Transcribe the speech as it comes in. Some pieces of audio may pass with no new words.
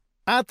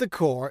At the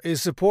Core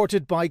is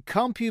supported by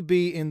Compub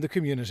in the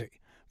community.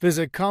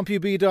 Visit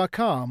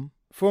compub.com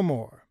for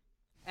more.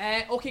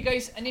 Okay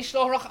guys, Anish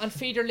Lohrach and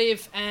Favour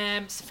live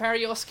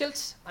Safari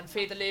Oskilt and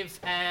Favour live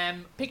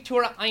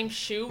Picture I'm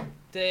Shoe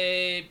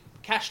the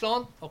Cash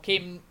Lawn.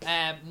 Okay,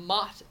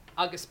 Matt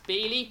August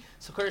Bailey,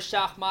 so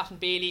Curshach Matt and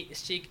Bailey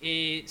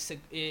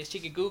is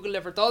Google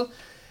Liverdall.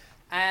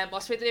 On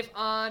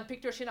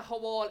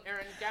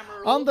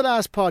the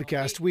last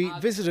podcast, we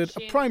visited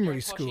a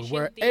primary school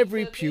where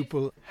every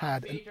pupil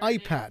had an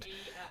iPad.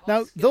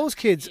 Now, those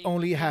kids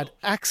only had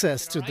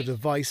access to the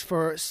device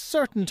for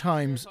certain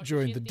times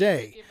during the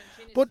day.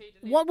 But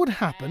what would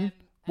happen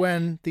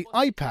when the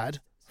iPad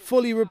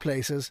fully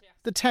replaces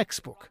the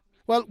textbook?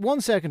 Well,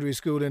 one secondary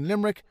school in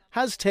Limerick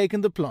has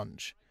taken the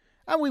plunge,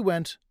 and we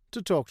went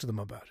to talk to them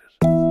about it.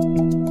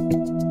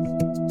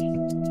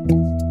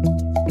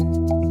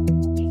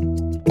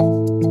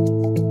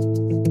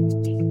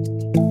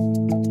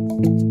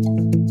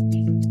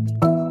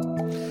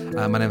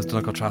 My name is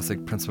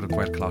Gaelcholáiste, Principal of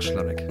Gaelcholáiste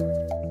Luimnigh.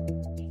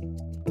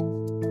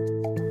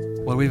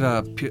 Well, we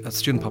have a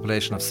student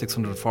population of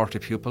 640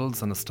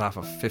 pupils and a staff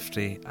of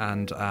 50,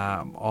 and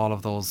all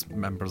of those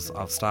members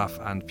of staff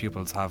and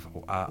pupils have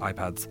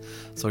iPads.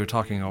 So you're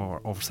talking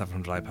over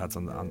 700 iPads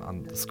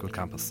on the school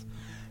campus.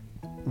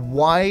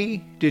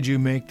 Why did you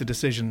make the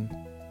decision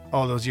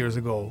all those years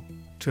ago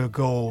to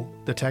go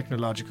the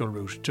technological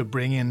route, to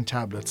bring in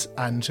tablets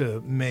and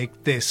to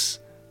make this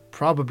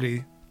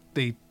probably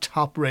the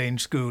top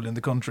range school in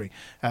the country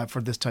for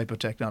this type of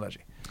technology?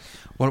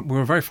 Well, we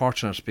were very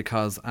fortunate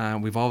because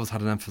we've always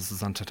had an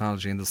emphasis on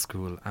technology in the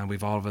school, and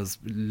we've always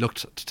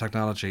looked to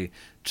technology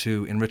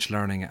to enrich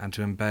learning and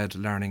to embed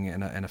learning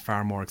in a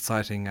far more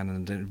exciting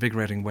and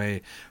invigorating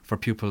way for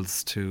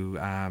pupils to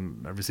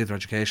receive their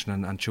education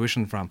and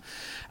tuition from.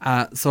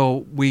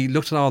 So we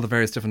looked at all the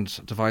various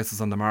different devices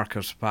on the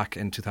market back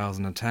in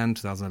 2010,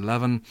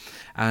 2011,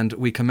 and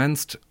we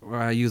commenced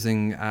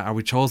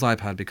we chose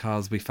iPad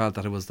because we felt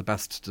that it was the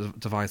best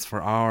device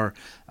for our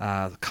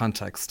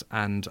context,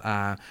 and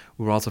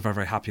we were also very,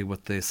 very happy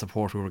with the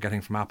support we were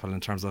getting from Apple in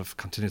terms of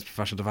continuous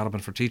professional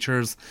development for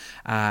teachers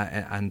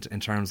and in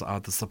terms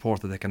of the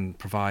support that they can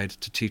provide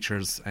to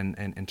teachers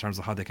in terms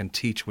of how they can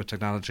teach with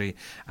technology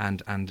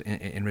and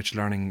enrich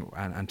learning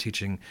and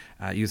teaching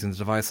using the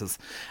devices.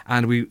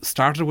 And we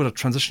started with a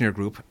transition year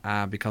group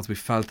because we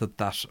felt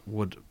that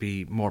would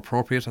be more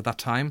appropriate at that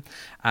time.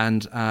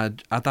 And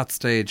at that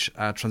stage,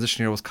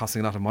 transition year was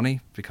costing a lot of money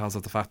because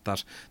of the fact that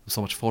there was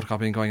so much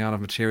photocopying going on of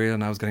material,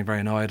 and I was getting very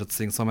annoyed at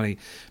seeing so many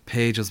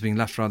pages being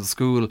left around the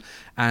school.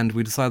 And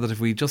we decided that if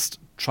we just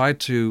tried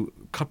to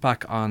cut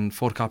back on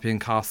photocopying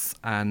costs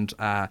and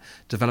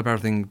develop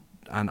everything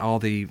and all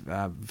the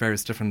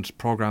various different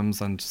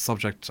programs and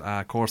subject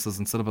courses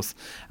and syllabus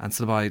and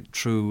syllabi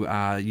through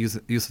use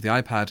of the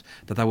iPad,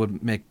 that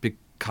would make big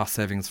cost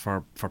savings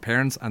for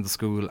parents and the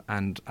school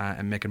and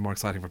make it more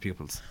exciting for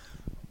pupils.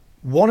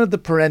 One of the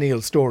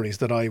perennial stories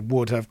that I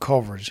would have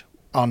covered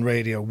on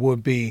radio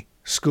would be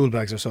school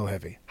bags are so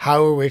heavy.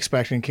 How are we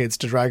expecting kids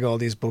to drag all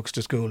these books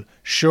to school?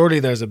 Surely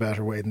there's a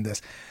better way than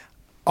this.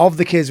 Of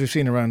the kids we've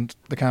seen around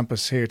the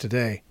campus here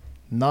today,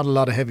 not a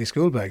lot of heavy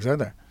school bags, are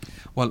there?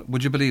 Well,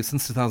 would you believe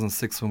since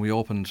 2006 when we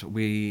opened,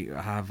 we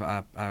have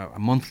a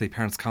monthly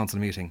Parents' Council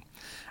meeting.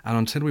 And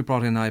until we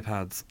brought in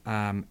iPads,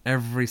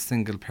 every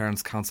single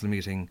Parents' Council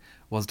meeting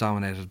was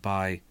dominated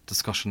by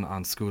discussion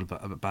on school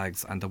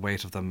bags and the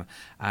weight of them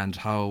and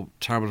how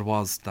terrible it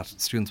was that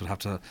students would have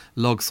to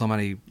lug so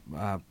many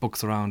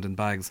books around in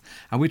bags.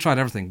 And we tried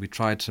everything. We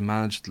tried to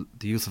manage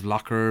the use of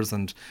lockers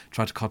and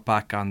tried to cut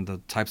back on the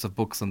types of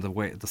books and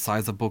the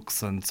size of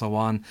books and so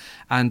on.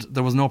 And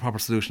there was no proper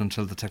solution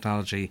until the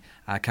technology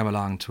came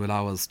along to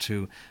allow us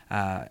to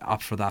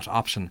opt for that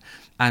option.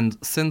 And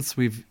since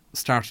we've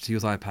started to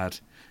use iPad,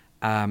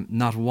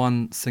 not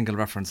one single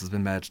reference has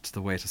been made to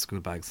the weight of school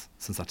bags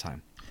since that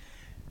time.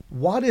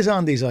 What is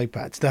on these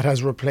iPads that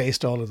has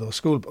replaced all of those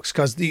school books?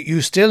 Because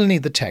you still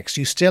need the text.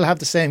 You still have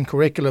the same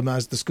curriculum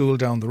as the school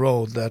down the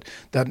road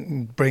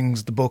that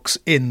brings the books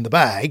in the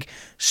bag.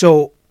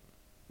 So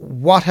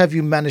what have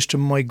you managed to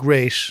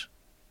migrate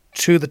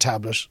to the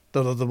tablet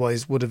that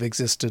otherwise would have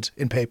existed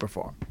in paper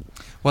form?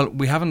 Well,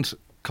 we haven't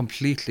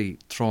completely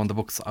thrown the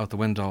books out the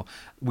window.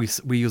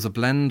 We use a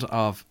blend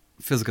of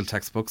physical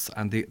textbooks,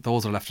 and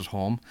those are left at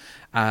home.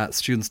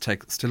 Students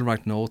still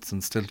write notes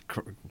and still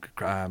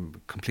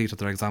complete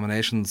their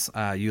examinations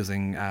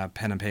using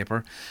pen and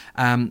paper.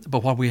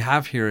 But what we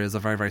have here is a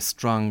very, very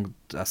strong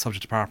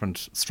subject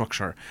department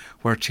structure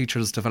where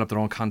teachers develop their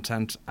own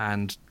content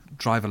and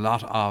drive a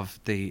lot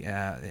of the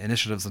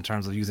initiatives in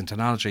terms of using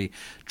technology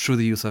through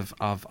the use of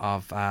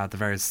the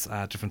various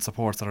different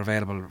supports that are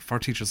available for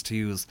teachers to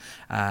use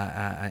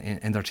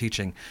in their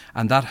teaching.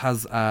 And that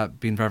has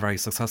been very, very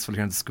successful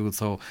here in the school.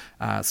 So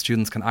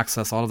students can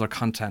access all of their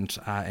content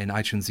in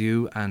iTunes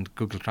U and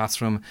Google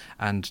Classroom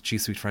and G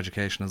Suite for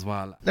Education as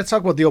well. Let's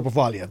talk about the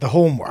Obervalia, the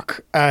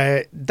homework.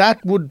 That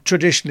would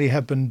traditionally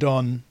have been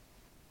done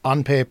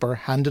on paper,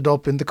 handed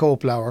up in the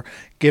Coplower,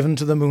 given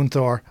to the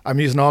Moonthor. I'm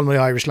using all my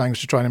Irish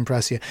language to try and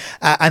impress you,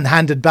 and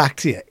handed back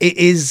to you.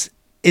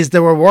 Is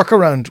there a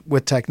workaround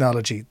with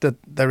technology that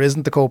there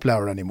isn't the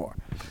Coplower anymore?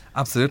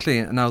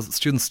 Absolutely. Now,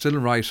 students still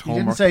write homework.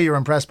 You didn't say you're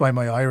impressed by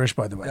my Irish,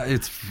 by the way.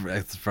 It's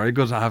very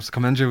good. I have to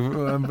commend you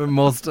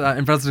most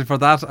impressively for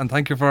that, and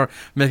thank you for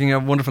making a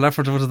wonderful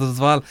effort with it as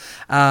well.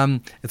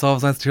 It's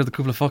always nice to hear the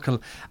Cúpla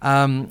Focal.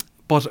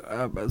 But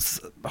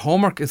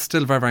homework is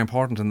still very, very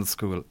important in the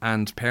school,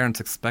 and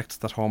parents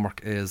expect that homework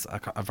is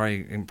a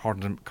very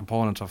important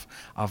component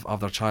of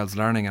their child's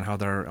learning and how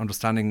they're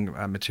understanding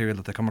material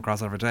that they come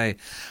across every day.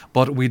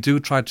 But we do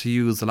try to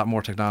use a lot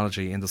more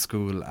technology in the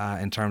school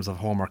in terms of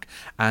homework,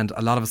 and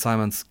a lot of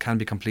assignments can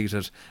be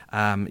completed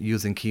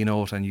using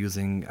Keynote and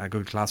using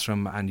Google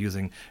Classroom and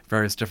using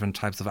various different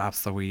types of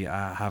apps that we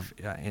have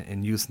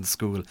in use in the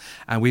school.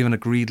 And we have an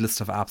agreed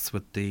list of apps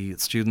with the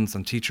students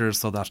and teachers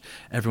so that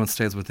everyone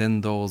stays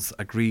within those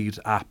agreed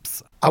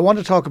apps. I want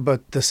to talk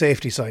about the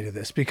safety side of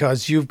this,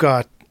 because you've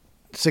got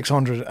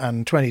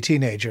 620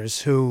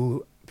 teenagers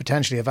who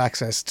potentially have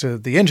access to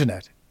the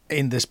internet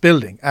in this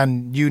building,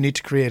 and you need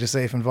to create a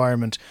safe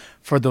environment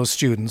for those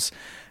students.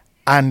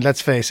 And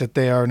let's face it,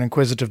 they are an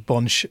inquisitive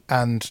bunch,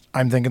 and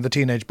I'm thinking the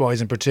teenage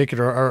boys in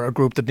particular are a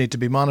group that need to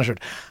be monitored.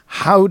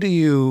 How do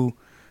you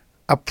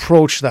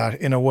approach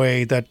that in a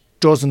way that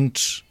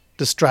doesn't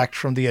distract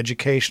from the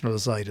educational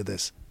side of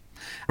this?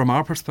 From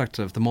our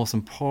perspective, the most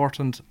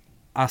important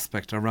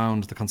aspect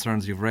around the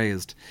concerns you've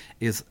raised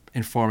is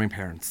informing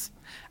parents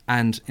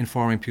and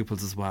informing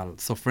pupils as well.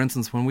 So, for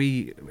instance, when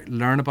we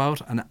learn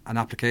about an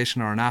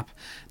application or an app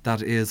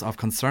that is of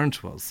concern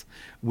to us,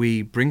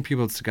 we bring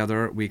pupils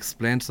together, we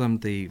explain to them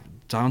the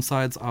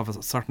downsides of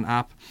a certain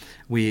app,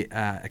 we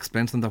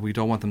explain to them that we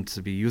don't want them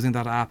to be using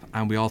that app,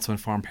 and we also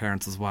inform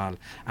parents as well.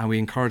 And we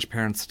encourage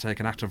parents to take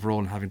an active role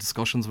in having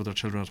discussions with their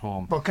children at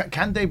home. But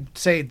can they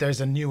say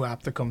there's a new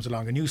app that comes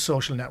along, a new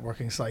social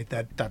networking site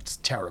that's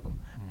terrible?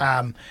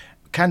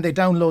 Can they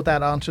download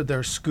that onto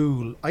their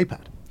school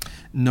iPad?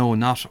 No,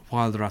 not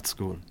while they're at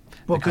school.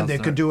 But they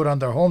can do it on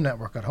their home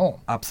network at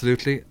home?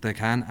 Absolutely, they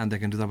can, and they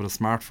can do that with a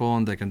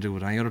smartphone. They can do it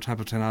with any other type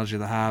of technology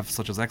they have,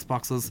 such as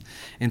Xboxes.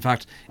 In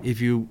fact,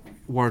 if you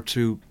were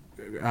to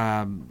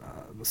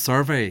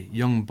survey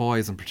young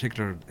boys in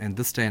particular in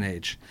this day and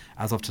age,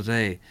 as of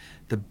today,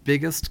 the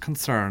biggest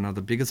concern, or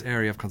the biggest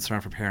area of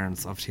concern for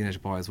parents of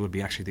teenage boys would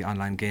be actually the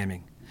online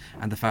gaming,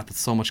 and the fact that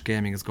so much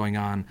gaming is going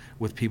on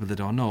with people they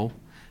don't know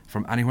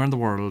from anywhere in the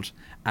world,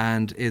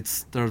 and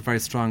there are very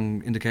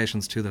strong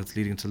indications too that it's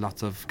leading to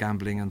lots of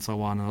gambling and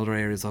so on, and other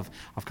areas of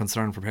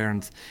concern for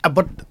parents.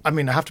 But I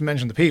mean, I have to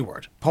mention the P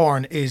word.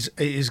 Porn is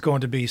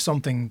going to be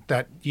something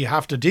that you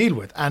have to deal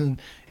with,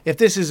 and if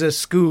this is a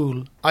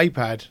school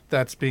iPad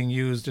that's being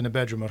used in a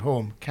bedroom at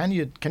home, can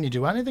you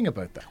do anything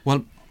about that?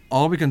 Well,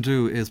 all we can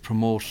do is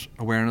promote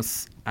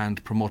awareness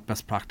and promote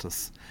best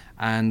practice.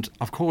 And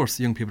of course,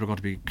 young people are going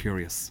to be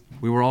curious.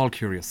 We were all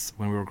curious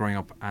when we were growing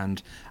up,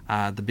 and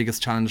the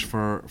biggest challenge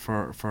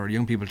for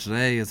young people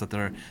today is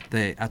that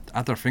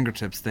at their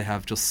fingertips they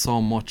have just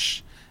so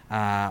much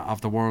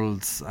of the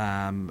world's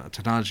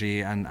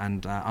technology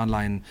and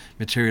online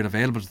material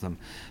available to them.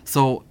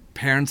 So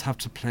parents have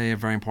to play a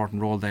very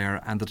important role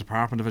there, and the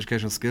Department of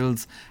Educational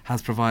Skills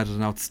has provided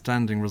an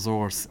outstanding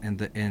resource in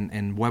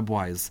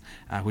Webwise,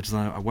 which is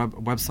a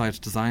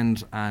website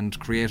designed and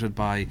created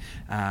by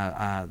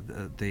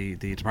the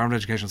Department of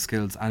Educational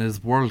Skills, and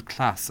is world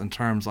class in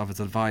terms of its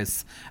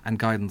advice and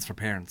guidance for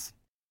parents.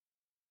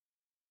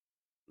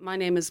 My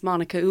name is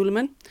Monica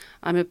Uleman.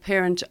 I'm a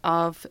parent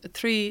of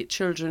 3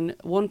 children,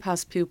 1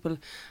 past pupil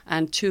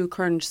and 2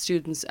 current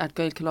students at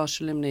Gaelcholáiste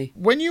Luimnigh.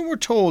 When you were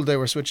told they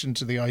were switching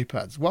to the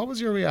iPads, what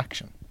was your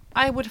reaction?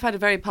 I would have had a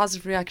very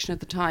positive reaction at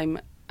the time,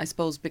 I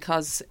suppose,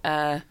 because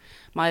my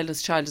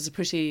eldest child is a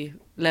pretty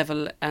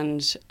level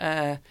and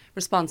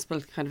responsible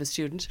kind of a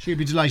student. She'd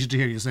be delighted to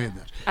hear you say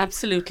that.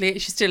 Absolutely,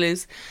 she still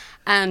is.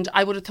 And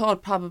I would have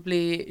thought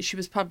she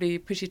was probably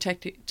pretty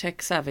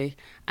tech savvy,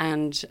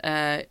 and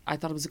I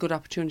thought it was a good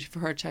opportunity for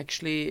her to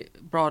actually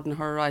broaden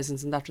her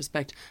horizons in that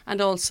respect.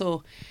 And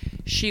also,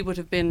 she would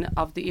have been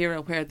of the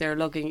era where they're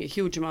lugging a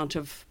huge amount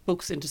of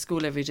books into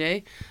school every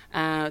day.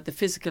 The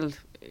physical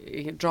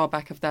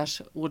drawback of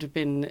that would have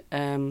been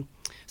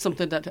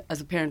something that, as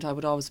a parent, I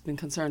would always have been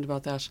concerned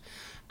about that.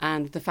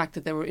 And the fact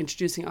that they were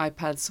introducing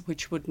iPads,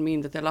 which would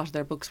mean that a lot of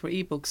their books were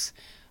e-books,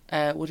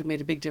 would have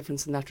made a big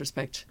difference in that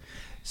respect.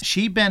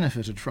 She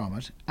benefited from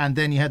it, and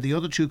then you had the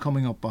other 2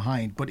 coming up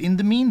behind. But in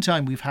the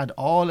meantime, we've had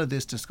all of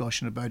this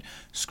discussion about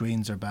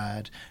screens are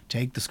bad,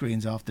 take the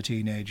screens off the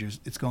teenagers,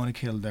 it's going to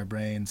kill their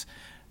brains.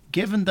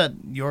 Given that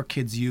your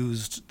kids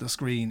used the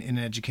screen in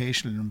an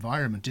educational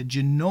environment, did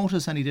you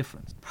notice any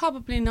difference?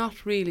 Probably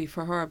not really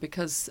for her,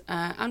 because,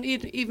 and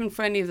even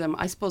for any of them,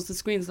 I suppose the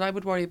screens that I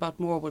would worry about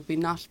more would be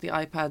not the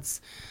iPads.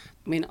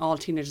 I mean, all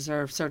teenagers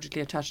are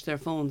surgically attached to their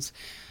phones.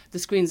 The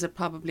screens that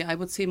probably I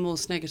would see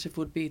most negative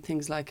would be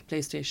things like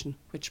PlayStation,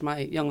 which my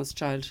youngest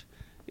child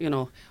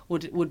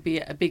would be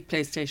a big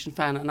PlayStation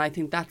fan, and I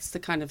think that's the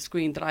kind of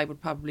screen that I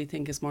would probably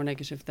think is more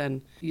negative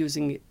than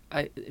using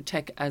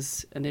tech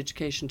as an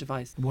education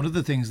device. One of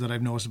the things that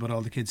I've noticed about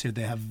all the kids here,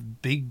 they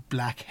have big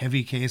black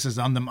heavy cases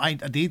on them.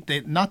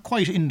 They're not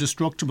quite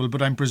indestructible,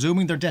 but I'm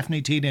presuming they're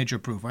definitely teenager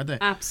proof, are they?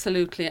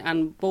 Absolutely,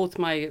 and both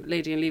my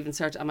lady in Leaving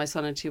Cert and my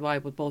son in TY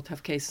would both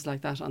have cases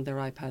like that on their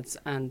iPads,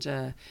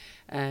 and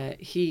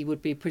he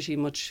would be pretty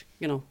much,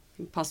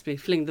 possibly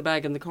fling the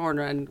bag in the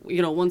corner, and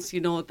once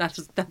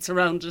that's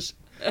around it,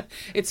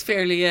 it's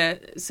fairly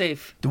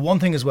safe. The one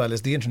thing as well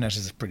is the internet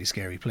is a pretty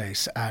scary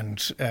place, and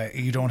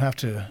you don't have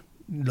to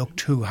look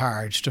too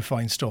hard to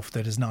find stuff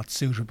that is not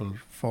suitable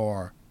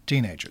for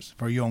teenagers,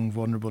 for young,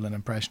 vulnerable and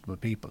impressionable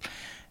people.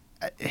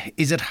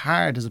 Is it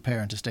hard as a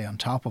parent to stay on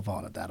top of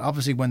all of that?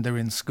 Obviously when they're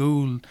in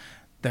school,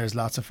 there's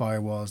lots of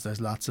firewalls, there's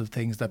lots of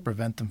things that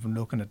prevent them from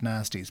looking at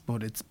nasties,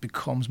 but it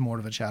becomes more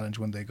of a challenge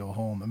when they go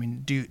home. I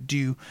mean, do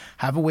you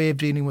have a way of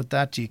dealing with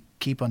that? Do you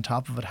keep on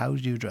top of it? How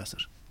do you address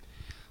it?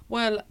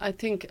 Well, I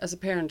think as a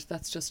parent,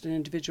 that's just an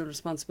individual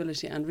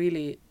responsibility, and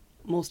really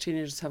most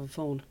teenagers have a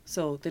phone,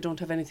 so they don't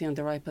have anything on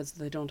their iPads that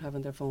they don't have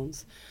on their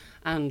phones.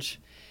 And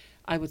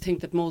I would think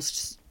that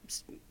most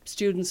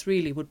students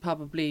really would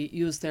probably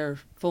use their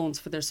phones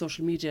for their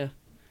social media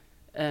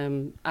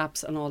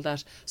apps and all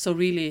that. So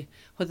really,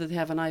 whether they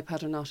have an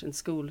iPad or not in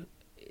school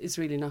is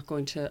really not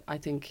going to, I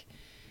think,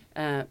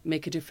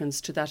 make a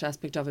difference to that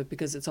aspect of it,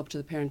 because it's up to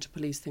the parent to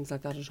police things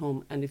like that at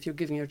home. And if you're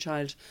giving your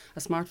child a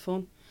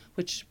smartphone,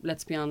 which,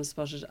 let's be honest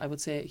about it, I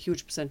would say a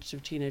huge percentage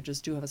of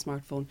teenagers do have a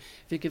smartphone.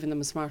 If you're giving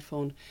them a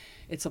smartphone,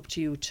 it's up to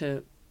you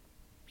to,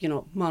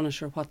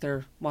 monitor what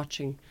they're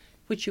watching,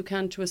 which you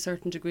can to a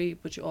certain degree,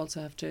 but you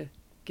also have to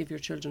give your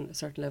children a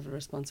certain level of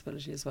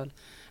responsibility as well.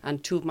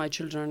 And 2 of my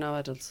children are now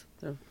adults.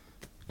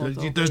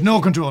 There's no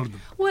control of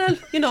them. Well,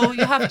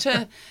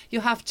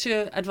 you have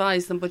to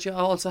advise them, but you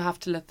also have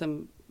to let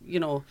them,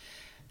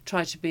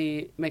 try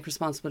to make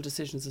responsible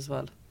decisions as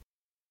well.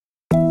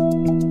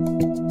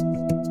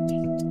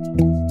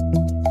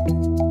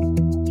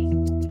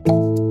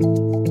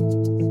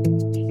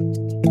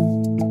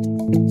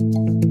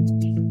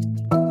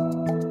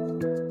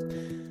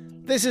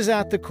 This is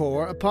At the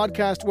Core, a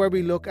podcast where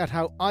we look at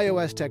how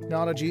iOS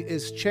technology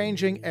is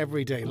changing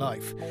everyday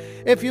life.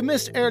 If you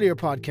missed earlier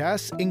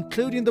podcasts,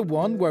 including the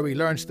one where we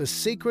learned the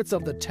secrets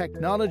of the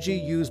technology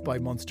used by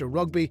Munster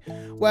Rugby,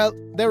 well,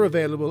 they're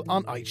available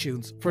on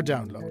iTunes for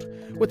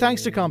download. With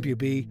thanks to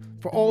Compub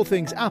for all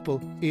things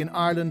Apple in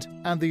Ireland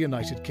and the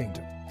United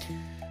Kingdom.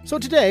 So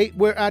today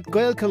we're at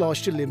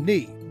Gaelcholáiste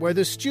Luimnigh, where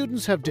the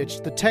students have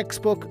ditched the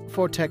textbook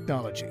for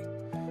technology.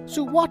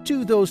 So what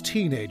do those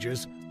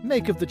teenagers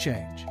make of the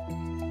change?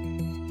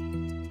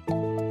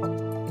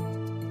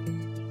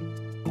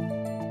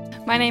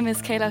 My name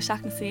is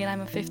Gaelcholáiste Luimnigh and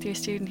I'm a 5th year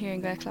student here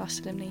in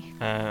Gaelcholáiste Luimnigh.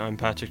 I'm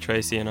Patrick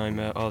Tracy and I'm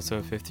also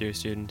a 5th year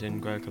student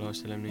in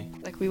Gaelcholáiste Luimnigh.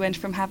 We went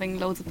from having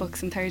loads of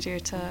books in 3rd year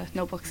to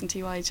no books in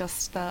TY,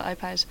 just the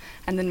iPad,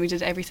 and then we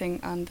did everything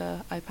on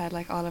the iPad,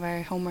 like all of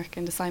our homework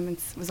and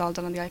assignments was all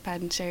done on the iPad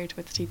and shared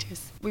with the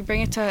teachers. We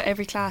bring it to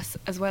every class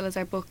as well as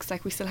our books.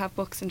 We still have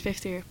books in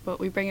 5th year, but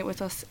we bring it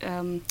with us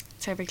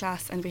to every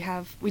class, and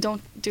we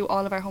don't do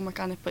all of our homework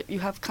on it, but you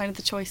have kind of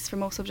the choice for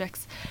most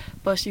subjects,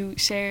 but you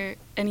share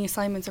any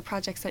assignments or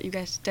projects that you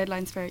get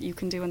deadlines for, you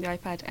can do on the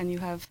iPad, and you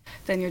have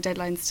then your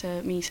deadlines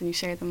to meet and you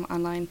share them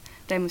online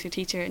then with your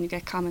teacher, and you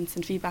get comments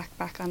and feedback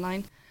back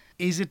online.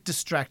 Is it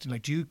distracting?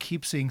 Do you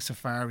keep seeing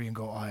Safari and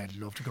go, I'd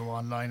love to go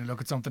online and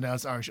look at something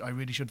else, or I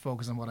really should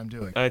focus on what I'm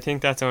doing? I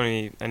think that's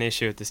only an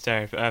issue at the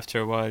start, but after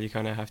a while you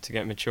kind of have to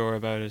get mature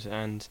about it,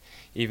 and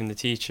even the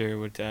teacher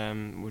would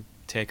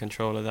take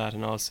control of that.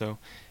 And also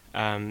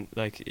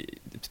the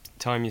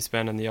time you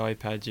spend on the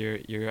iPad,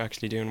 you're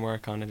actually doing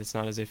work on it. It's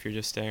not as if you're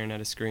just staring at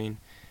a screen,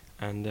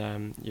 and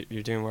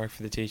you're doing work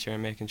for the teacher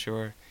and making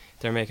sure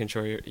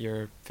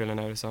you're filling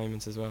out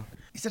assignments as well.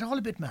 Is it all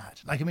a bit mad?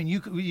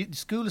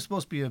 School is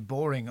supposed to be a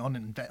boring,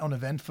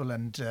 uneventful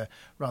and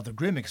rather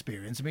grim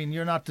experience.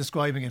 You're not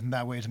describing it in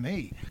that way to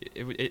me.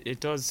 It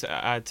does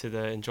add to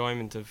the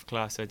enjoyment of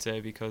class, I'd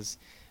say, because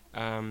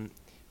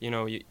you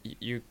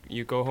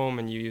go home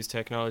and you use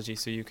technology,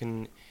 so you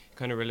can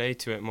kind of relate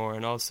to it more.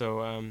 And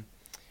also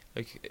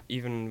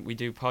even we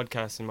do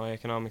podcasts in my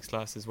economics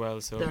class as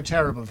well, so they're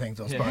terrible things,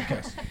 those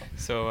podcasts.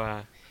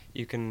 So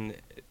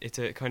it's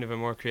a kind of a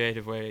more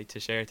creative way to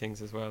share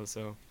things as well,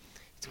 so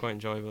it's quite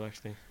enjoyable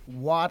actually.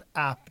 What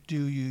app do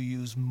you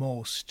use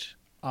most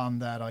on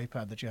that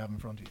iPad that you have in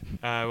front of you?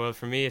 Well,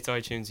 for me it's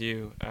iTunes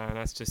U, and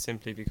that's just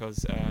simply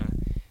because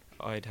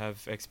I'd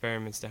have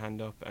experiments to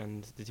hand up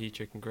and the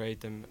teacher can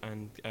grade them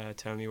and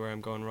tell me where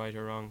I'm going right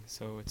or wrong,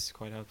 so it's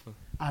quite helpful.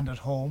 And at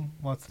home,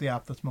 what's the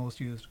app that's most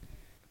used?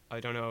 I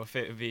don't know if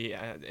it would be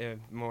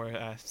more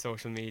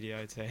social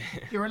media, I'd say.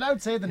 You're allowed to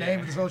say the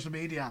name of the social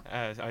media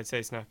app. I'd say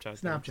Snapchat.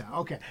 Snapchat,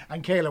 okay.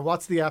 And Kayla,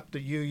 what's the app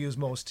that you use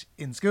most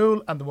in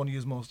school and the one you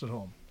use most at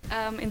home?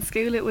 In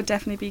school it would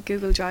definitely be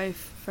Google Drive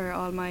for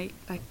all my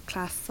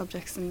class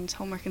subjects and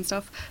homework and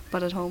stuff,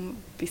 but at home it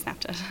would be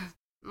Snapchat.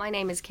 My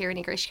name is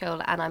Kieran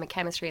Grishkole and I'm a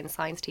chemistry and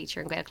science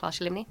teacher in Gaelcholáiste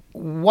Luimnigh.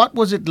 What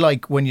was it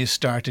like when you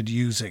started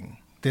using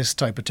this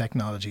type of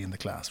technology in the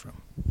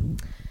classroom?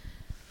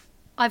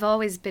 I've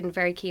always been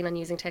very keen on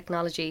using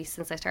technology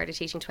since I started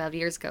teaching 12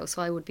 years ago,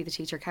 so I would be the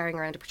teacher carrying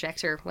around a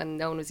projector when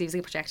no one was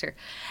using a projector.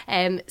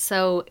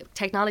 So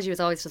technology was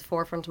always at the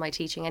forefront of my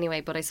teaching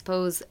anyway, but I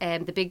suppose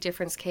the big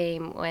difference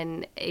came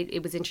when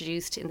it was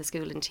introduced in the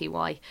school in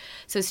TY.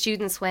 So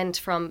students went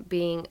from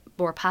being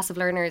more passive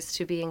learners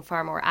to being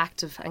far more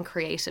active and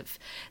creative.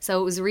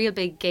 So it was a real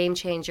big game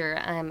changer,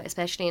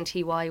 especially in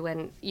TY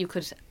when you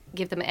could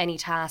give them any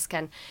task,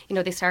 and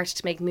they started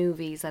to make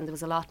movies and there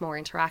was a lot more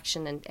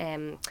interaction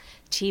and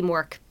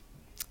teamwork.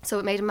 So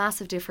it made a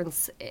massive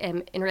difference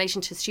in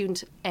relation to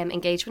student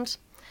engagement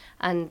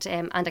and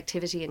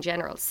activity in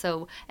general.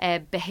 So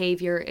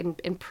behaviour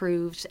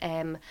improved,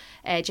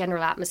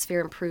 general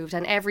atmosphere improved,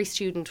 and every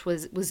student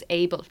was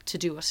able to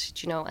do it,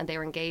 and they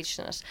were engaged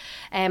in it.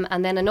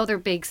 And then another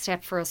big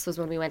step for us was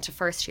when we went to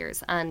first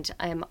years, and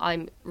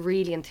I'm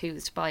really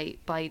enthused by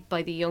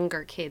the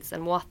younger kids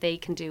and what they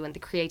can do and the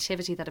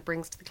creativity that it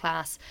brings to the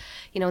class,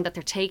 that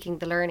they're taking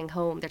the learning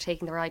home, they're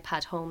taking their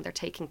iPad home, they're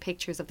taking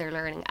pictures of their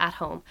learning at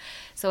home.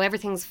 So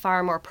everything's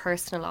far more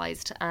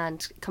personalised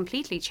and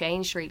completely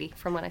changed really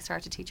from when I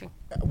started teaching.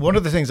 One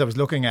of the things I was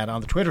looking at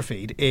on the Twitter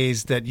feed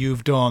is that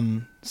you've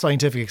done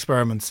scientific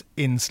experiments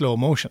in slow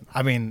motion.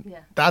 I mean,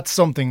 That's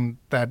something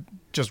that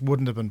just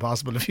wouldn't have been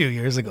possible a few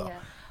years ago. Yeah.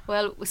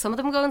 Well, some of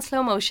them go in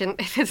slow motion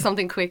if it's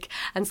something quick,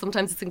 and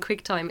sometimes it's in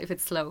quick time if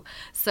it's slow.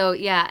 So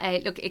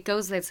look, it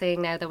goes without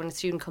saying now that when a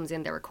student comes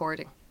in, they're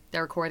recording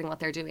what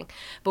they're doing.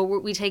 But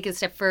we take it a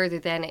step further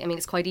then. I mean,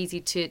 it's quite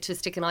easy to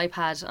stick an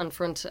iPad on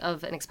front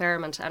of an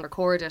experiment and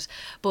record it.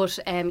 But,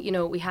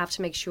 we have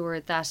to make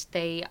sure that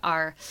they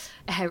are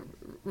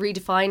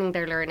redefining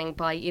their learning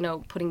by,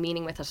 putting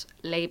meaning with it,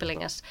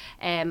 labelling it,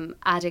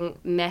 adding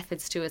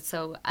methods to it.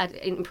 So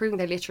improving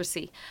their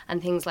literacy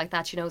and things like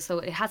that, So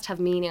it has to have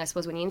meaning, I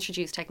suppose, when you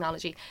introduce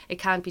technology. It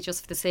can't be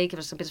just for the sake of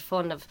it, a bit of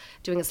fun of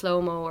doing a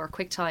slow-mo or a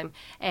quick time.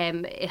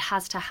 It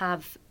has to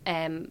have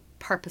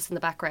purpose in the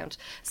background.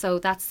 So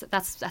that's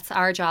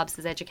our jobs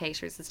as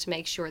educators, is to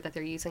make sure that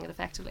they're using it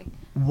effectively.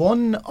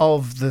 One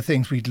of the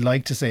things we'd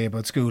like to say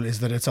about school is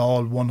that it's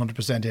all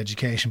 100%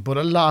 education, but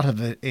a lot of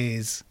it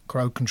is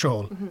crowd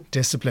control,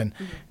 discipline.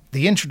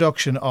 The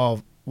introduction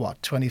of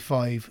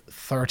 25,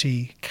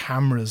 30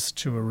 cameras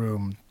to a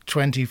room,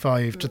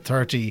 25 to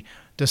 30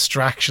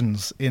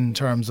 distractions in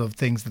terms of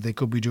things that they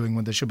could be doing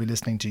when they should be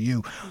listening to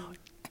you.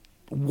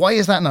 Why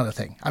is that not a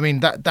thing? I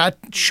mean, that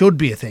should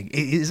be a thing.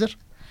 Is it?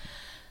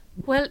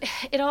 Well,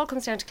 it all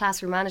comes down to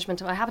classroom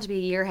management. I happen to be a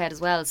year head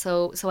as well,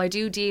 so I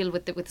do deal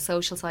with the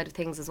social side of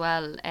things as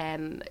well.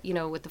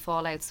 With the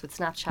fallouts with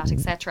Snapchat,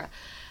 etc.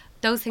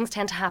 Those things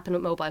tend to happen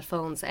with mobile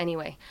phones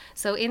anyway.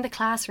 So in the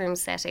classroom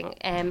setting,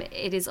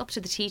 it is up to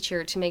the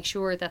teacher to make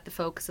sure that the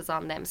focus is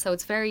on them. So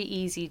it's very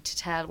easy to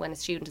tell when a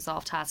student is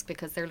off task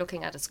because they're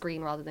looking at a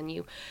screen rather than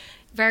you.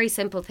 Very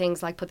simple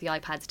things like put the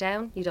iPads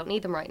down. You don't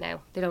need them right now.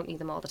 They don't need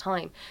them all the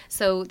time.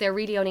 So they're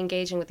really only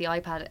engaging with the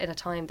iPad at a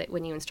time that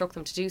when you instruct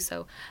them to do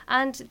so.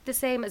 And the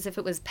same as if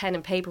it was pen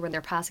and paper when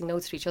they're passing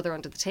notes to each other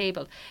under the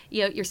table.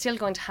 You're still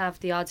going to have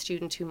the odd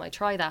student who might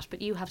try that,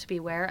 but you have to be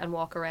aware and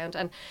walk around.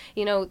 And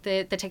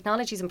the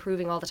technology is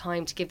improving all the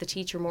time to give the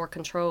teacher more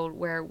control,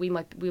 where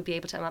we'll be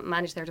able to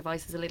manage their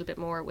devices a little bit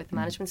more with the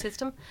management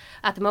system.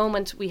 At the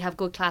moment, we have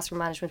good classroom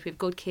management. We have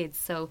good kids,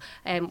 so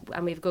and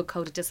we have good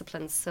coded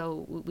disciplines.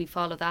 So we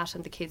follow that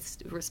and the kids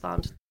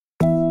respond.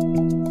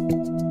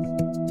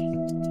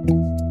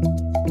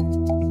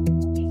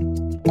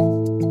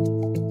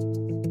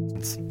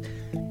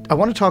 I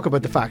want to talk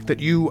about the fact that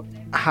you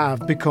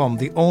have become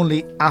the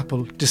only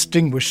Apple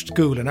distinguished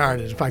school in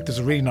Ireland. In fact, there's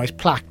a really nice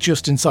plaque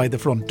just inside the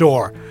front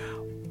door.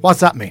 What's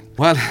that mean?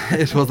 Well,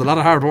 it was a lot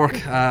of hard work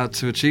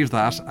to achieve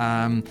that.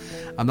 I'm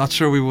not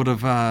sure we would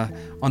have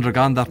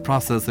undergone that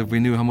process if we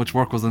knew how much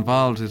work was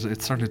involved.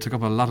 It certainly took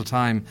up a lot of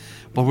time,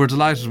 but we're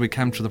delighted we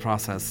came through the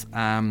process.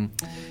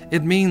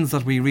 It means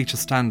that we reach a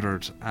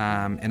standard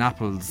in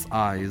Apple's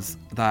eyes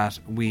that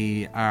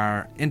we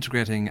are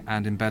integrating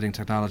and embedding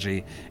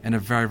technology in a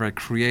very, very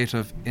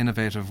creative,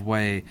 innovative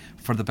way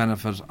for the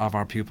benefit of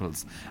our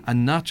pupils.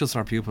 And not just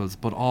our pupils,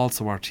 but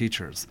also our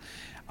teachers.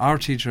 Our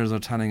teachers are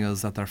telling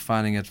us that they're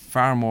finding it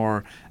far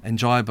more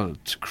enjoyable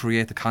to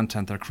create the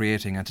content they're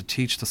creating and to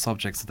teach the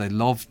subjects that they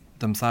love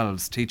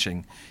themselves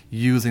teaching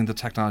using the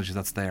technology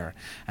that's there.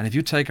 And if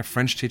you take a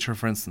French teacher,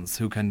 for instance,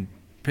 who can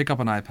pick up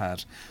an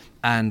iPad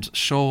and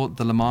show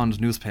the Le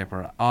Monde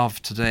newspaper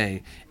of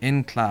today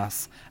in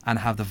class and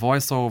have the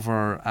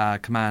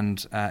voiceover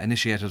command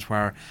initiated,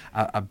 where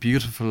a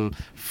beautiful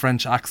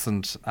French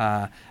accent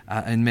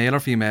in male or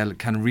female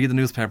can read the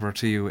newspaper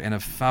to you in a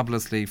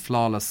fabulously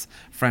flawless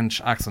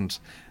French accent,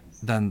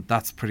 then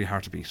that's pretty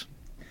hard to beat.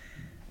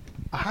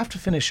 I have to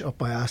finish up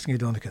by asking you,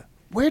 Donncha,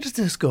 where does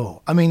this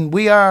go? I mean,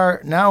 we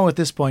are now at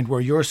this point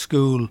where your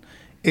school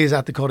is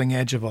at the cutting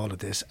edge of all of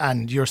this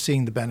and you're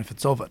seeing the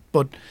benefits of it.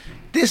 But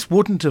this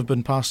wouldn't have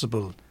been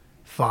possible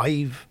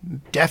 5,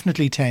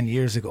 definitely 10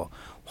 years ago.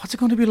 What's it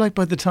going to be like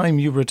by the time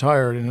you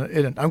retire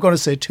in I'm going to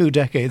say 2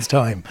 decades'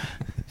 time?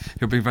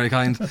 You're being very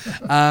kind.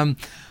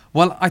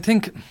 Well, I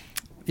think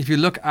if you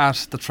look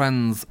at the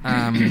trends,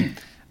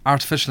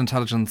 artificial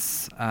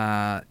intelligence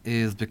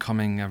is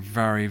becoming a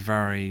very,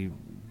 very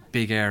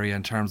big area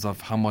in terms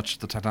of how much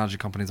the technology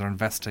companies are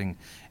investing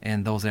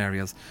in those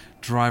areas.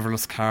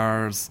 Driverless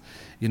cars,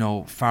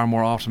 far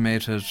more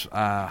automated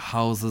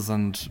houses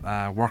and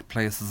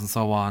workplaces and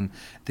so on.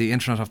 The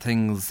Internet of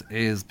Things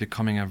is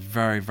becoming a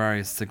very,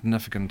 very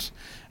significant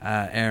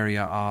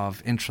area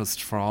of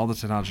interest for all the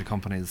technology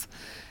companies.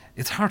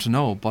 It's hard to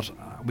know, but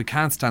we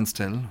can't stand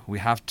still. We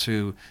have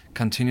to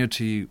continue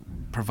to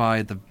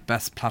provide the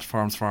best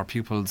platforms for our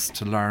pupils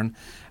to learn.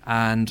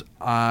 And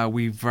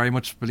we very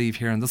much believe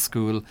here in this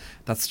school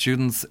that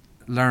students'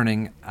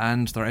 learning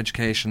and their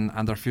education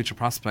and their future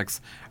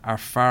prospects are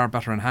far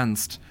better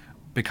enhanced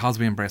because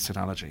we embrace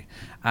technology.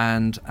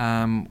 And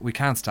we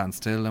can't stand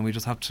still, and we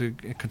just have to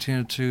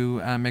continue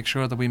to make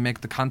sure that we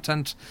make the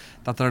content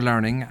that they're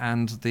learning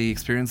and the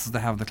experiences they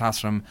have in the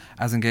classroom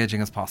as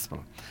engaging as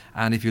possible.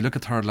 And if you look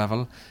at third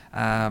level,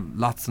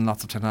 lots and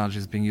lots of technology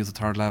is being used at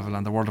third level,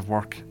 and the world of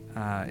work,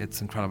 it's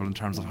incredible in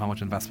terms of how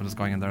much investment is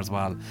going in there as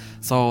well.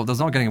 So there's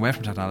no getting away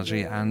from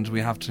technology, and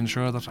we have to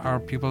ensure that our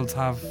pupils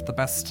have the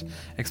best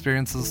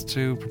experiences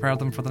to prepare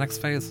them for the next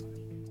phase.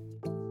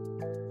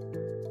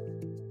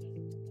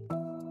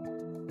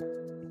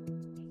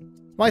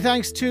 My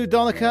thanks to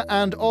Donncha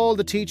and all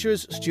the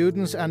teachers,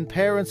 students and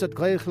parents at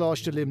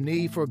Gaelcholáiste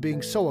Luimnigh for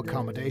being so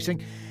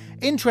accommodating.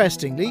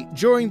 Interestingly,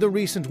 during the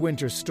recent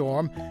winter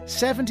storm,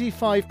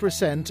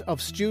 75%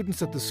 of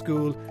students at the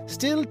school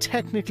still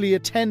technically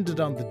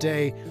attended on the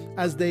day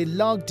as they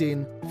logged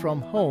in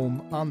from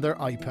home on their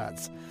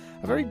iPads.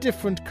 A very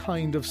different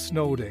kind of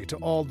snow day to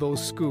all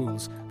those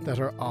schools that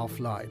are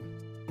offline.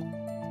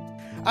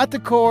 At the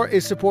Core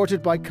is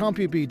supported by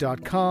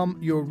Compub.com,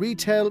 your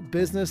retail,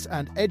 business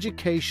and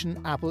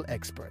education Apple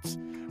experts.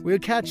 We'll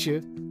catch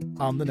you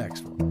on the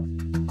next one.